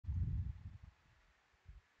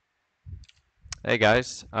Hey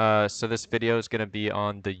guys, so this video is going to be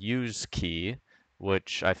on the use key,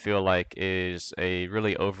 which I feel like is a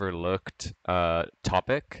really overlooked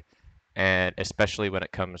topic, and especially when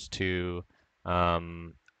it comes to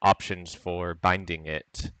options for binding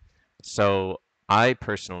it. So I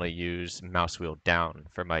personally use mouse wheel down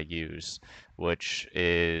for my use, which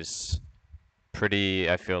is pretty,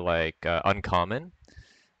 I feel like, uncommon,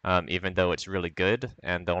 even though it's really good.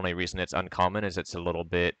 And the only reason it's uncommon is it's a little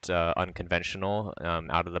bit unconventional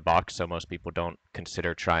out of the box, so most people don't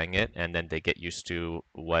consider trying it, and then they get used to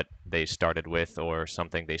what they started with or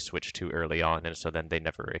something they switched to early on, and so then they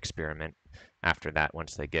never experiment after that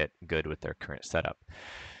once they get good with their current setup.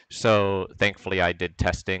 So thankfully, I did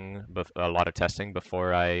a lot of testing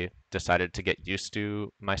before I decided to get used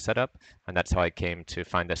to my setup, and that's how I came to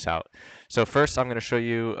find this out. So first, I'm going to show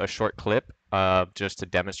you a short clip just to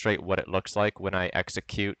demonstrate what it looks like when I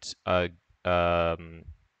execute um,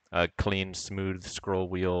 a clean, smooth scroll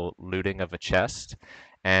wheel looting of a chest,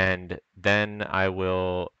 and then I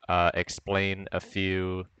will explain a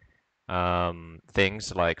few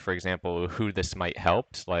things like, for example, who this might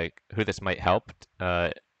help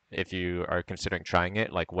if you are considering trying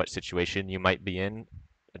it, like what situation you might be in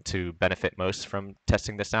to benefit most from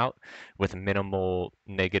testing this out with minimal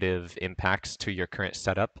negative impacts to your current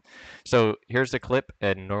setup. So here's the clip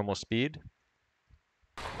at normal speed.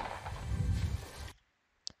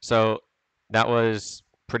 So that was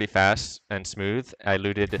pretty fast and smooth. I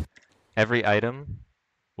looted every item,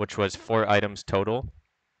 which was 4 items total.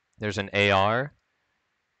 There's an AR,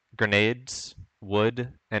 grenades, wood,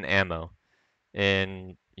 and ammo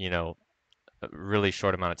in, a really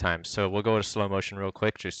short amount of time. So we'll go to slow motion real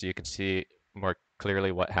quick just so you can see more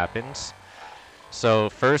clearly what happens. So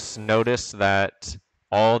first notice that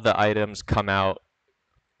all the items come out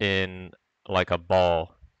in like a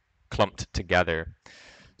ball clumped together.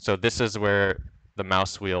 So this is where the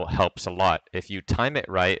mouse wheel helps a lot. If you time it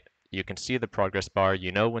right, you can see the progress bar,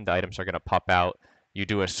 you know when the items are going to pop out. You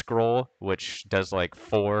do a scroll, which does like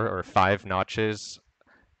 4 or 5 notches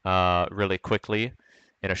really quickly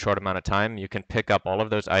in a short amount of time. You can pick up all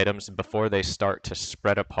of those items before they start to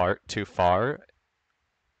spread apart too far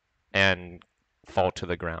and fall to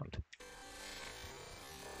the ground.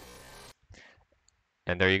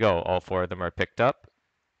 And there you go, all 4 of them are picked up.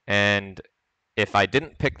 And if I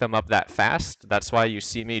didn't pick them up that fast, that's why you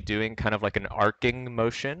see me doing kind of like an arcing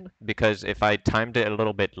motion, because if I timed it a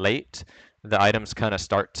little bit late, the items kind of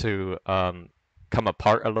start to come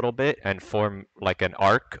apart a little bit and form like an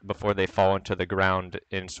arc before they fall into the ground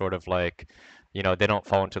in sort of like, they don't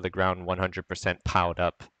fall into the ground 100% piled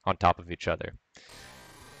up on top of each other.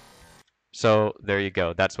 So there you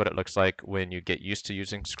go. That's what it looks like when you get used to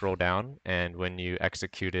using scroll down and when you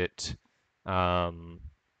execute it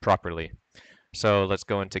properly. So let's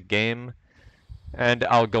go into game, and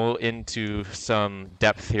I'll go into some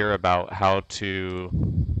depth here about how to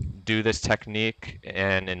do this technique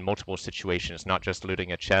and in multiple situations, not just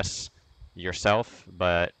looting a chest yourself,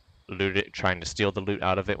 but trying to steal the loot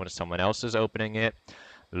out of it when someone else is opening it,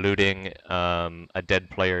 looting a dead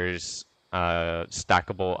player's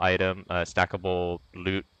stackable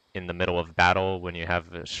loot in the middle of battle when you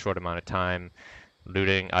have a short amount of time,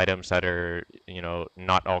 looting items that are,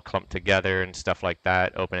 not all clumped together and stuff like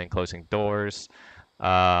that, opening and closing doors,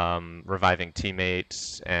 reviving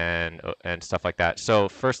teammates, and stuff like that. So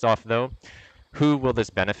first off, though, who will this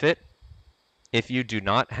benefit? If you do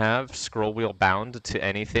not have scroll wheel bound to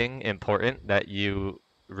anything important that you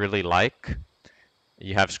really like,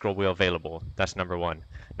 you have scroll wheel available. That's number one.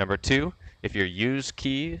 Number two, if your use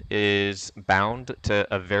key is bound to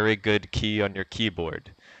a very good key on your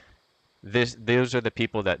keyboard, those are the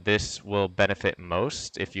people that this will benefit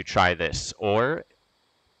most if you try this. Or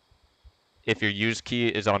if your use key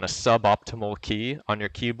is on a suboptimal key on your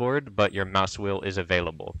keyboard, but your mouse wheel is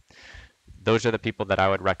available. Those are the people that I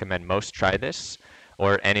would recommend most try this,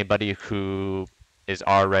 or anybody who is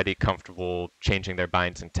already comfortable changing their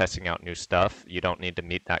binds and testing out new stuff. You don't need to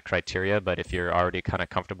meet that criteria, but if you're already kind of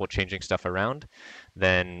comfortable changing stuff around,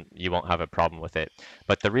 then you won't have a problem with it.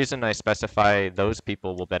 But the reason I specify those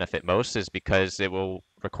people will benefit most is because it will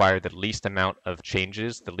require the least amount of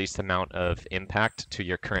changes, the least amount of impact to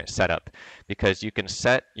your current setup, because you can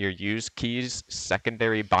set your use keys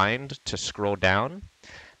secondary bind to scroll down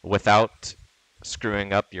without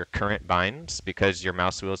screwing up your current binds, because your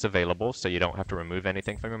mouse wheel is available, so you don't have to remove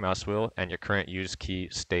anything from your mouse wheel, and your current use key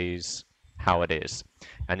stays how it is.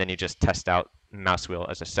 And then you just test out mouse wheel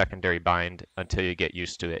as a secondary bind until you get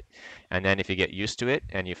used to it. And then if you get used to it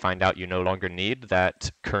and you find out you no longer need that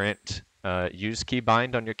current use key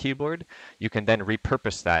bind on your keyboard, you can then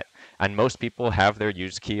repurpose that. And most people have their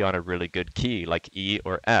use key on a really good key, like E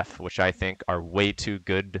or F, which I think are way too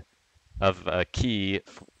good of a key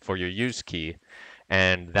for your use key.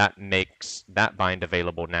 And that makes that bind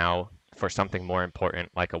available now for something more important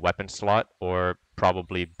like a weapon slot, or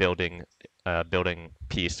probably building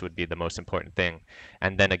piece would be the most important thing.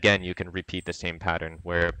 And then again, you can repeat the same pattern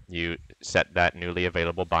where you set that newly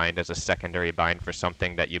available bind as a secondary bind for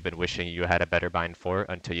something that you've been wishing you had a better bind for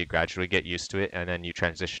until you gradually get used to it, and then you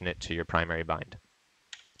transition it to your primary bind.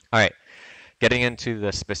 All right, getting into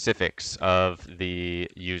the specifics of the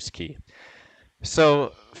use key.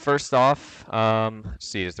 So first off, let's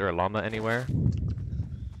see, is there a llama anywhere?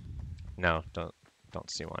 No, don't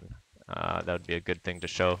see one. That would be a good thing to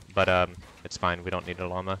show, but it's fine. We don't need a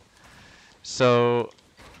llama. So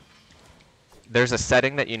there's a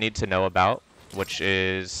setting that you need to know about, which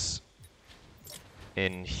is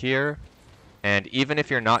in here. And even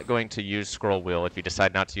if you're not going to use scroll wheel, if you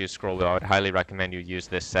decide not to use scroll wheel, I would highly recommend you use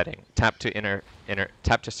this setting. Tap to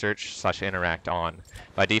search/interact on.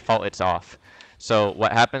 By default, it's off. So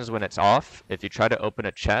what happens when it's off? If you try to open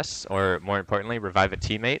a chest, or more importantly, revive a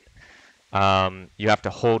teammate, you have to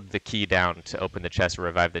hold the key down to open the chest or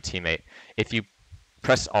revive the teammate. If you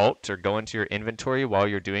press Alt or go into your inventory while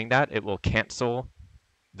you're doing that, it will cancel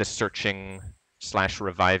the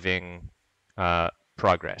searching/reviving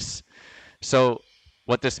progress. So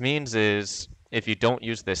what this means is if you don't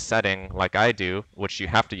use this setting like I do, which you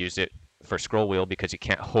have to use it for scroll wheel because you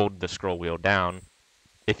can't hold the scroll wheel down.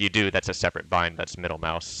 If you do, that's a separate bind. That's middle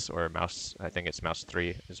mouse or mouse. I think it's mouse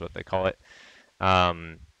 3 is what they call it.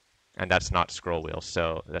 And that's not scroll wheel,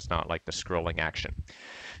 so that's not like the scrolling action.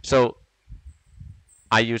 So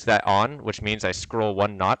I use that on, which means I scroll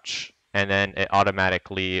one notch, and then it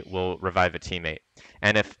automatically will revive a teammate.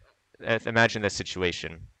 And if imagine this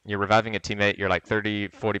situation. You're reviving a teammate, you're like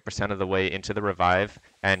 30-40% of the way into the revive,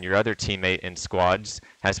 and your other teammate in squads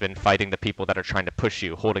has been fighting the people that are trying to push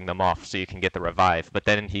you, holding them off so you can get the revive. But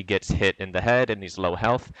then he gets hit in the head and he's low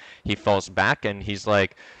health. He falls back and he's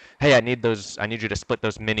like, hey, I need you to split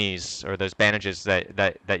those minis or those bandages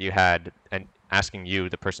that you had, and asking you,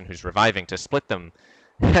 the person who's reviving, to split them.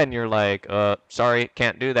 And you're like, sorry,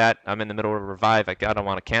 can't do that. I'm in the middle of a revive. I don't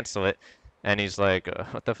want to cancel it. And he's like,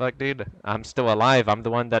 what the fuck, dude? I'm still alive. I'm the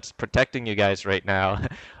one that's protecting you guys right now.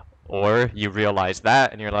 Or you realize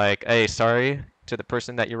that and you're like, hey, sorry to the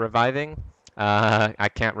person that you're reviving. I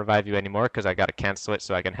can't revive you anymore because I got to cancel it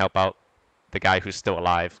so I can help out the guy who's still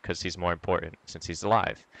alive because he's more important since he's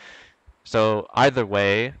alive. So either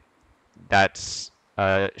way, that's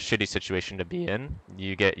a shitty situation to be in.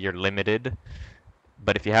 You're limited.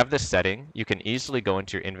 But if you have this setting, you can easily go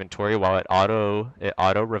into your inventory while it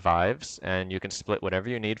auto revives, and you can split whatever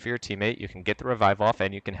you need for your teammate. You can get the revive off,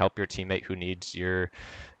 and you can help your teammate who needs your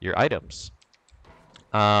items.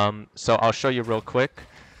 So I'll show you real quick,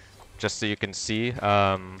 just so you can see.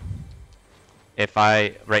 Right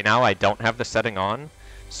now I don't have the setting on,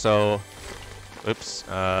 so oops.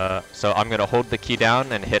 So I'm gonna hold the key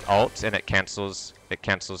down and hit Alt, and it cancels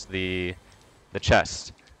the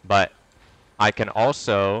chest, but I can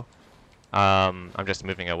also, I'm just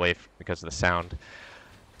moving away because of the sound.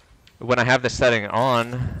 When I have the setting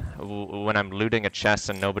on, when I'm looting a chest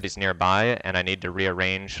and nobody's nearby and I need to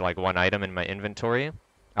rearrange like one item in my inventory,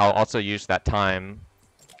 I'll also use that time,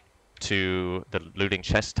 the looting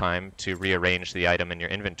chest time, to rearrange the item in your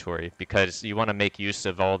inventory, because you want to make use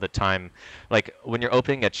of all the time. Like when you're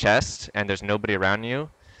opening a chest and there's nobody around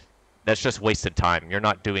you, that's just wasted time. You're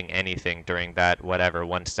not doing anything during that,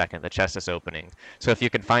 1 second the chest is opening. So if you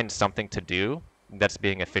can find something to do, that's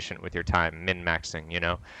being efficient with your time, min-maxing, you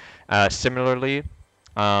know. Similarly,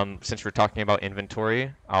 since we're talking about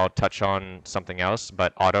inventory, I'll touch on something else,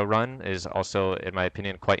 but auto run is also, in my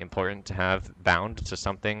opinion, quite important to have bound to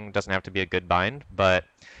something. Doesn't have to be a good bind, but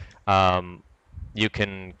you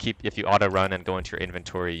can if you auto run and go into your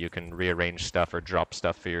inventory, you can rearrange stuff or drop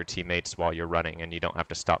stuff for your teammates while you're running, and you don't have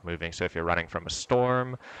to stop moving. So if you're running from a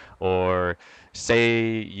storm, or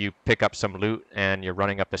say you pick up some loot and you're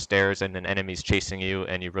running up the stairs and an enemy's chasing you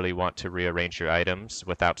and you really want to rearrange your items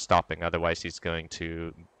without stopping, otherwise he's going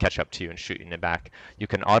to catch up to you and shoot you in the back, you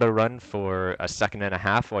can auto run for 1.5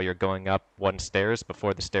 seconds while you're going up 1 stairs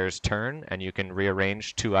before the stairs turn, and you can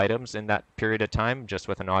rearrange 2 items in that period of time just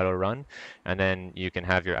with an auto run, and then you can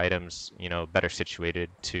have your items, you know, better situated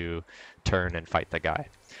to turn and fight the guy.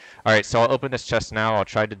 All right, so I'll open this chest now. I'll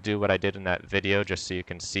try to do what I did in that video just so you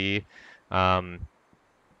can see. I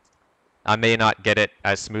may not get it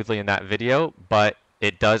as smoothly in that video, but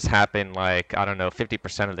it does happen like, I don't know,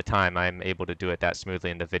 50% of the time I'm able to do it that smoothly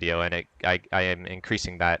in the video, and I am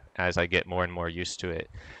increasing that as I get more and more used to it.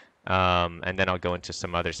 And then I'll go into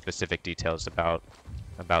some other specific details about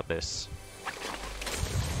this.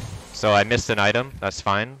 So I missed an item, that's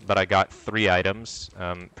fine, but I got 3 items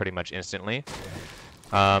pretty much instantly.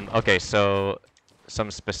 Okay, so some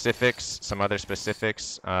specifics, some other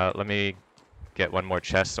specifics. Let me get one more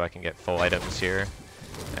chest so I can get full items here,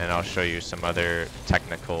 and I'll show you some other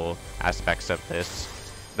technical aspects of this.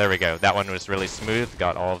 There we go. That one was really smooth,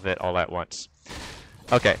 got all of it all at once.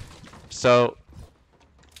 Okay, so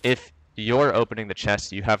if you're opening the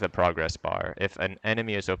chest, you have the progress bar. If an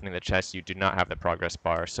enemy is opening the chest, you do not have the progress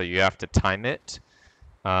bar, so you have to time it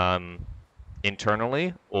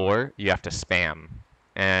internally, or you have to spam.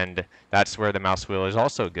 And that's where the mouse wheel is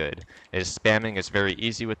also good. Spamming is very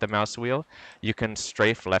easy with the mouse wheel. You can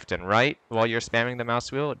strafe left and right while you're spamming the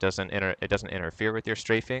mouse wheel. It doesn't interfere with your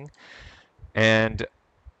strafing. And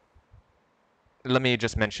let me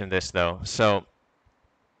just mention this though. So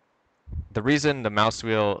the reason the mouse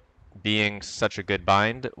wheel being such a good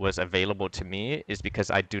bind was available to me is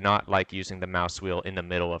because I do not like using the mouse wheel in the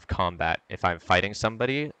middle of combat. If I'm fighting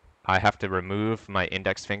somebody, I have to remove my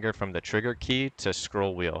index finger from the trigger key to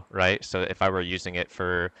scroll wheel, right? So if I were using it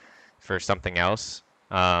for something else,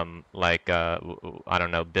 like I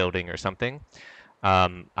don't know, building or something,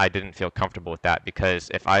 I didn't feel comfortable with that,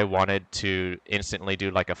 because if I wanted to instantly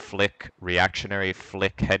do like a reactionary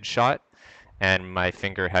flick headshot, and my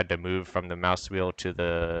finger had to move from the mouse wheel to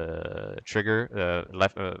the trigger,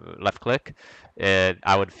 left click,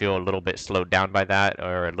 I would feel a little bit slowed down by that,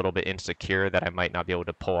 or a little bit insecure that I might not be able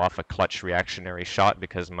to pull off a clutch reactionary shot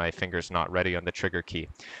because my finger's not ready on the trigger key.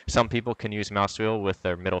 Some people can use mouse wheel with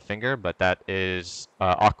their middle finger, but that is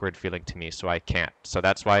awkward feeling to me, so I can't. So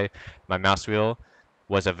that's why my mouse wheel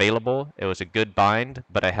was available. It was a good bind,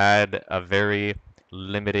 but I had a very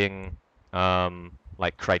limiting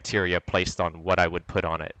like criteria placed on what I would put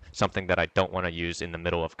on it. Something that I don't want to use in the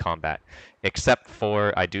middle of combat. Except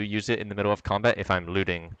for I do use it in the middle of combat if I'm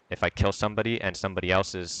looting. If I kill somebody and somebody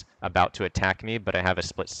else is about to attack me, but I have a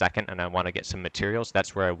split second and I want to get some materials,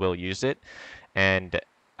 that's where I will use it. And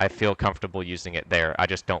I feel comfortable using it there. I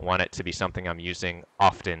just don't want it to be something I'm using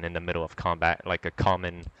often in the middle of combat, like a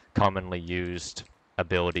commonly used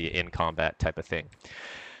ability in combat type of thing.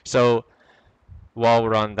 So while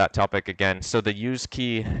we're on that topic again, so the use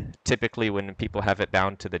key, typically when people have it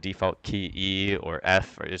bound to the default key E or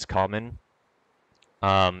F is common.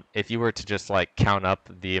 If you were to just like count up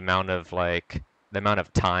the amount of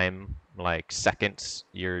time, like seconds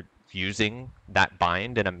you're using that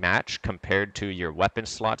bind in a match compared to your weapon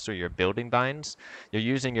slots or your building binds, you're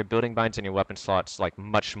using your building binds and your weapon slots like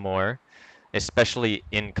much more, especially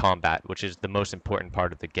in combat, which is the most important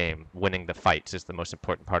part of the game. Winning the fights is the most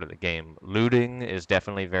important part of the game. Looting is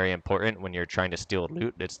definitely very important when you're trying to steal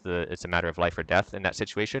loot. It's a matter of life or death in that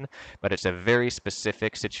situation, but it's a very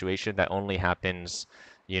specific situation that only happens,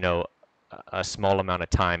 you know, a small amount of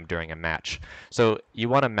time during a match. So you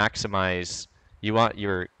want to maximize, you want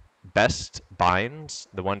your best binds,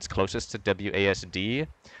 the ones closest to WASD,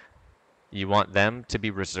 you want them to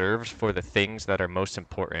be reserved for the things that are most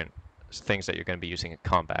important, things that you're going to be using in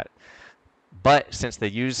combat. But since the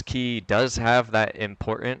use key does have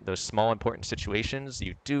those small important situations,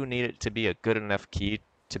 you do need it to be a good enough key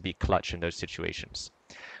to be clutch in those situations.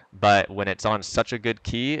 But when it's on such a good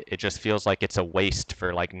key, it just feels like it's a waste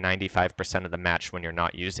for like 95% of the match when you're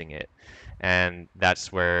not using it. And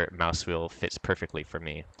that's where mouse wheel fits perfectly for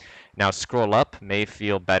me. Now scroll up may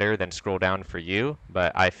feel better than scroll down for you,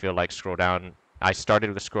 but I feel like scroll down, I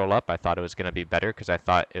started with scroll up. I thought it was going to be better because I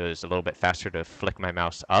thought it was a little bit faster to flick my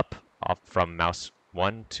mouse up off from mouse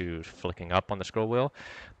 1 to flicking up on the scroll wheel.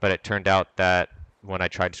 But it turned out that when I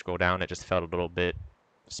tried to scroll down, it just felt a little bit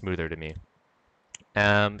smoother to me.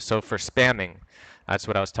 So for spamming, that's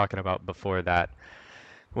what I was talking about before that.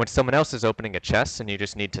 When someone else is opening a chest and you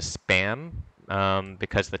just need to spam,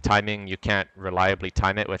 because the timing, you can't reliably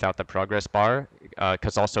time it without the progress bar,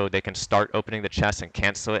 because also they can start opening the chest and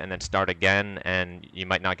cancel it and then start again, and you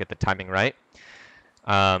might not get the timing right.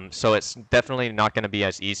 So it's definitely not going to be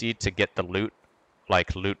as easy to get the loot,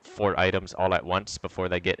 like loot 4 items all at once before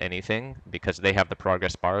they get anything, because they have the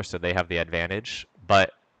progress bar, so they have the advantage.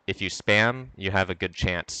 But if you spam, you have a good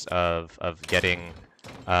chance of getting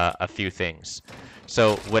a few things.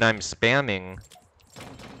 So when I'm spamming,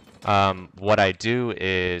 what I do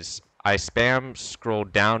is I spam scroll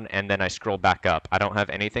down and then I scroll back up. I don't have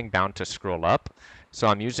anything bound to scroll up, so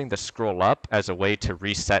I'm using the scroll up as a way to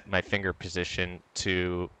reset my finger position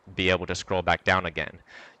to be able to scroll back down again.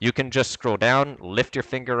 You can just scroll down, lift your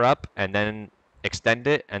finger up, and then extend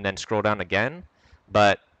it and then scroll down again,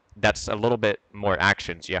 but that's a little bit more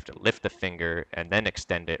actions. You have to lift the finger and then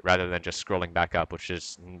extend it rather than just scrolling back up, which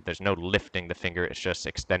is there's no lifting the finger, it's just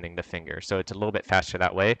extending the finger. So it's a little bit faster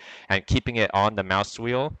that way. And keeping it on the mouse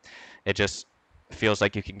wheel, it just feels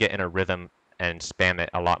like you can get in a rhythm and spam it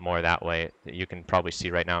a lot more that way. You can probably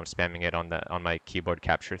see right now I'm spamming it on my keyboard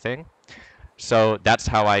capture thing. So that's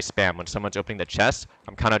how I spam. When someone's opening the chest,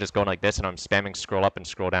 I'm kind of just going like this and I'm spamming scroll up and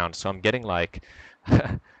scroll down. So I'm getting like,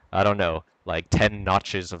 I don't know, like 10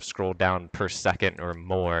 notches of scroll down per second or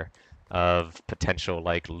more of potential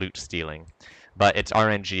like loot stealing. But it's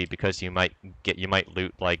RNG because you might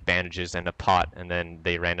loot like bandages and a pot and then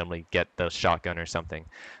they randomly get the shotgun or something.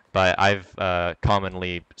 But I've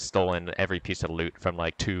commonly stolen every piece of loot from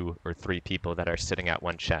like 2 or 3 people that are sitting at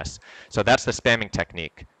one chest. So that's the spamming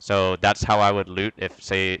technique. So that's how I would loot if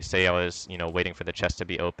say I was, you know, waiting for the chest to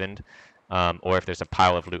be opened, or if there's a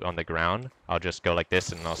pile of loot on the ground, I'll just go like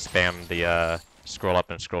this and I'll spam the scroll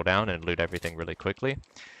up and scroll down and loot everything really quickly.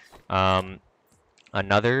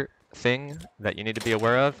 Another thing that you need to be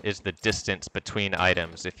aware of is the distance between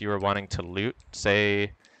items. If you were wanting to loot,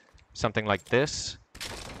 say something like this,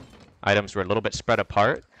 items were a little bit spread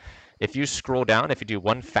apart. If you scroll down, if you do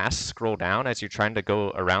one fast scroll down as you're trying to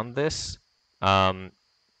go around this,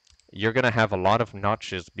 you're going to have a lot of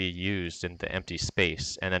notches be used in the empty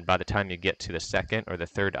space. And then by the time you get to the second or the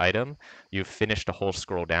third item, you've finished a whole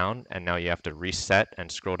scroll down, and now you have to reset and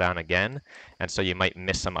scroll down again. And so you might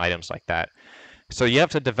miss some items like that. So you have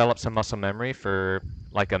to develop some muscle memory for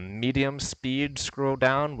like a medium speed scroll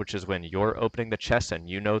down, which is when you're opening the chest and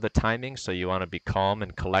you know the timing. So you want to be calm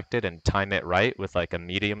and collected and time it right with like a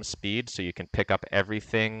medium speed so you can pick up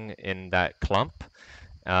everything in that clump.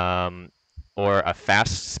 Or a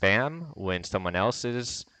fast spam when someone else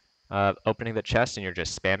is opening the chest and you're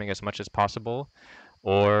just spamming as much as possible.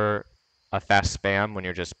 Or a fast spam when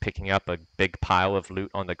you're just picking up a big pile of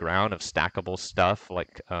loot on the ground of stackable stuff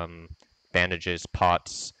like bandages,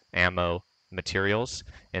 pots, ammo, materials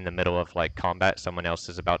in the middle of like combat. Someone else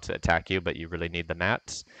is about to attack you, but you really need the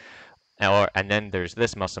mats. And then there's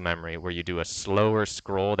this muscle memory where you do a slower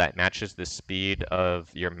scroll that matches the speed of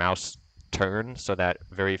your mouse turn so that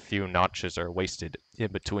very few notches are wasted in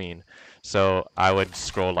between. So I would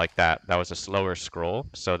scroll like that. That was a slower scroll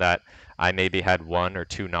so that I maybe had 1 or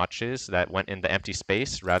 2 notches that went in the empty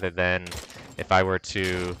space rather than if I were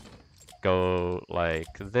to go like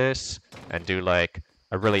this and do like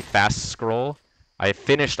a really fast scroll. I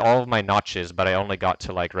finished all of my notches, but I only got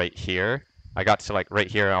to like right here. I got to like right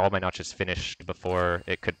here, all my notches finished before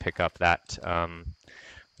it could pick up that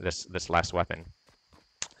this last weapon.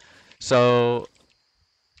 So,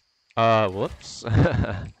 whoops.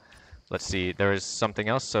 Let's see. There is something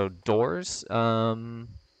else. So doors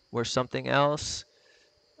were something else.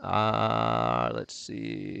 Let's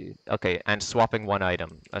see. Okay, and swapping one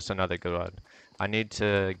item. That's another good one. I need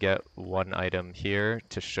to get one item here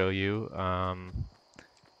to show you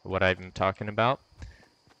what I'm talking about.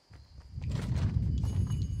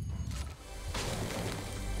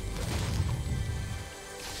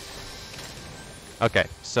 Okay,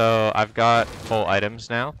 so I've got full items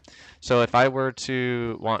now. So if I were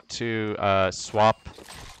to want to swap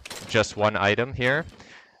just one item here,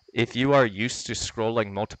 if you are used to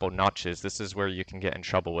scrolling multiple notches, this is where you can get in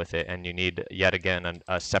trouble with it, and you need, yet again,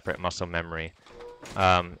 a separate muscle memory.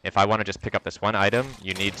 If I want to just pick up this one item,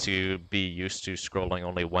 you need to be used to scrolling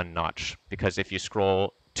only one notch, because if you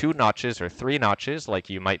scroll 2 notches or 3 notches,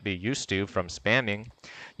 like you might be used to from spamming,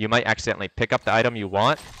 you might accidentally pick up the item you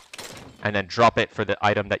want, and then drop it for the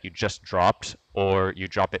item that you just dropped, or you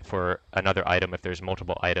drop it for another item if there's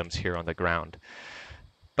multiple items here on the ground.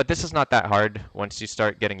 But this is not that hard once you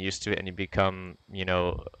start getting used to it and you become, you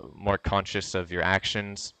know, more conscious of your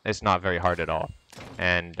actions. It's not very hard at all.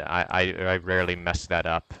 And I rarely mess that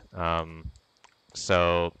up.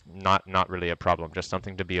 So not really a problem, just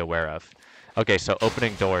something to be aware of. Okay, so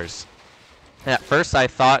opening doors. At first I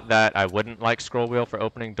thought that I wouldn't like scroll wheel for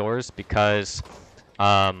opening doors because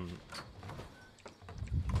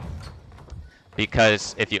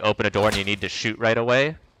if you open a door and you need to shoot right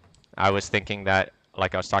away, I was thinking that,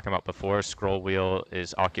 like I was talking about before, scroll wheel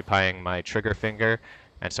is occupying my trigger finger,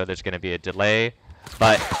 and so there's going to be a delay.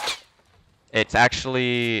 But it's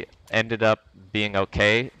actually ended up being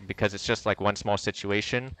okay because it's just like one small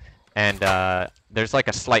situation, and there's like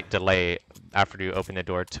a slight delay after you open the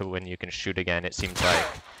door to when you can shoot again. It seems like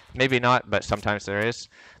maybe not, but sometimes there is.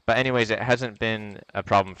 But anyways, it hasn't been a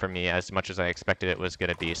problem for me as much as I expected it was going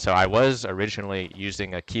to be. So I was originally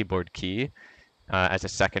using a keyboard key as a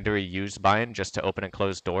secondary use bind just to open and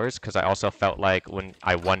close doors, because I also felt like when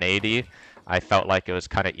I 180, I felt like it was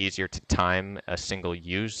kind of easier to time a single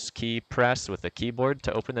use key press with a keyboard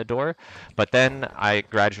to open the door. But then I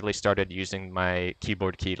gradually started using my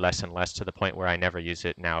keyboard key less and less to the point where I never use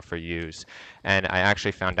it now for use. And I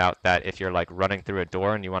actually found out that if you're like running through a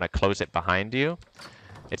door and you want to close it behind you,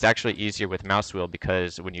 it's actually easier with mouse wheel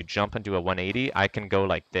because when you jump into a 180, I can go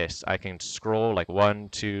like this. I can scroll like 1,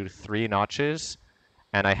 2, 3 notches,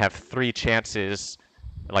 and I have 3 chances.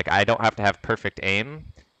 Like I don't have to have perfect aim.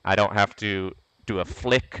 I don't have to do a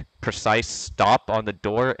flick, precise stop on the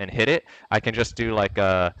door and hit it. I can just do like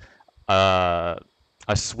a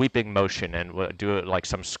a sweeping motion and do it like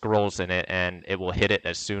some scrolls in it, and it will hit it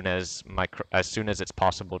as soon as it's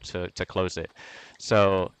possible to close it.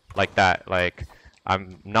 So like that, like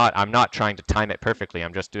I'm not trying to time it perfectly.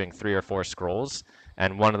 I'm just doing 3 or 4 scrolls,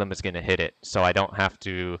 and one of them is going to hit it. So I don't have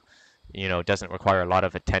to, it doesn't require a lot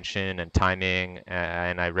of attention and timing.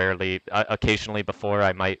 And I rarely, occasionally before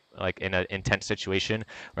I might, like in an intense situation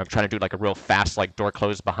where I'm trying to do like a real fast, like door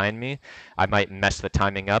close behind me, I might mess the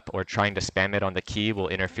timing up, or trying to spam it on the key will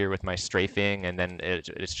interfere with my strafing. And then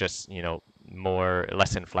it's just,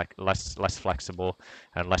 less flexible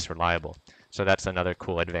and less reliable. So that's another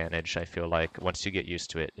cool advantage. I feel like once you get used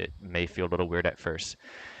to it, it may feel a little weird at first.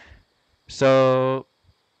 So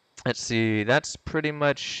let's see, that's pretty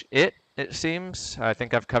much it, it seems. I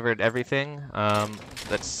think I've covered everything.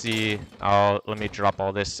 Let's see, let me drop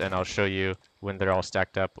all this and I'll show you when they're all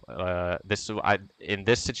stacked up. In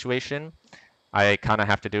this situation, I kind of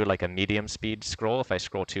have to do like a medium speed scroll. If I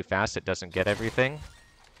scroll too fast, it doesn't get everything.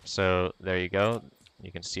 So there you go.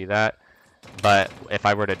 You can see that. But if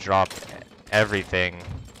I were to drop everything,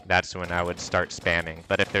 that's when I would start spamming.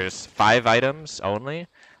 But if there's 5 items only,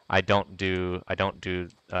 I do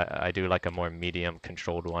like a more medium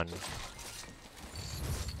controlled one.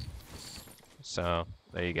 So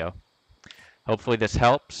there you go. Hopefully this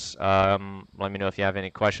helps. Let me know if you have any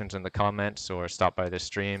questions in the comments, or stop by the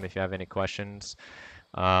stream if you have any questions.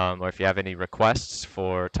 Or if you have any requests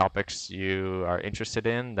for topics you are interested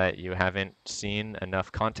in that you haven't seen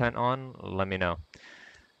enough content on, let me know.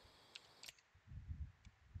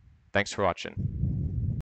 Thanks for watching.